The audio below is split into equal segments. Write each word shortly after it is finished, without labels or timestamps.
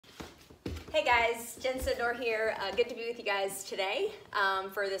Hey guys, Jen Sindor here. Good to be with you guys today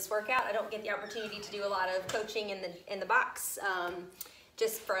for this workout. I don't get the opportunity to do a lot of coaching in the box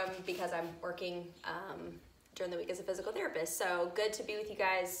because I'm working during the week as a physical therapist. So good to be with you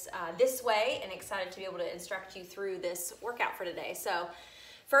guys this way and excited to be able to instruct you through this workout for today. So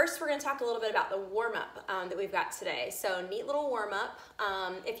first, we're going to talk a little bit about the warm-up that we've got today. So neat little warm-up.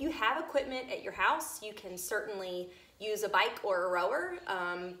 If you have equipment at your house, you can certainly use a bike or a rower.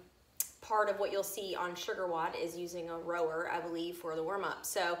 Part of what you'll see on Sugar WOD is using a rower, I believe, for the warm-up.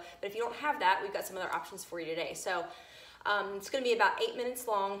 So, but if you don't have that, we've got some other options for you today. So it's going to be about 8 minutes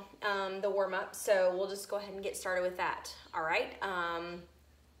long, the warm-up. So we'll just go ahead and get started with that. All right.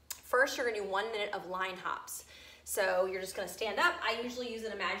 First, you're going to do 1 minute of line hops. So you're just going to stand up. I usually use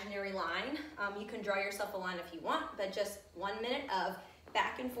an imaginary line. You can draw yourself a line if you want, but just 1 minute of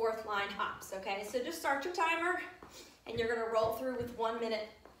back and forth line hops. Okay. So just start your timer, and you're going to roll through with 1 minute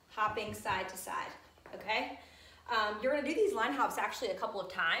hopping side to side, okay? You're gonna do these line hops actually a couple of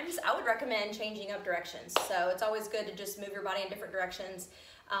times. I would recommend changing up directions. So it's always good to just move your body in different directions.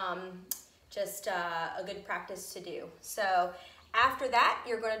 A good practice to do. So after that,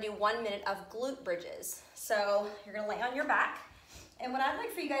 you're gonna do 1 minute of glute bridges. So you're gonna lay on your back. And what I'd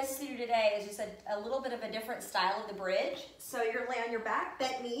like for you guys to do today is just a little bit of a different style of the bridge. So you're gonna lay on your back,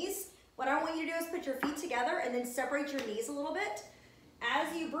 bent knees. What I want you to do is put your feet together and then separate your knees a little bit.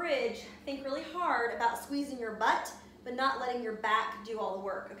 As you bridge, think really hard about squeezing your butt, but not letting your back do all the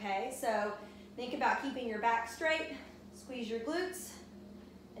work, okay? So think about keeping your back straight, squeeze your glutes,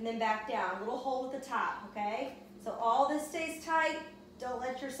 and then back down. A little hold at the top, okay? So all this stays tight. Don't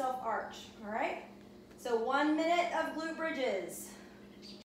let yourself arch, all right? So 1 minute of glute bridges.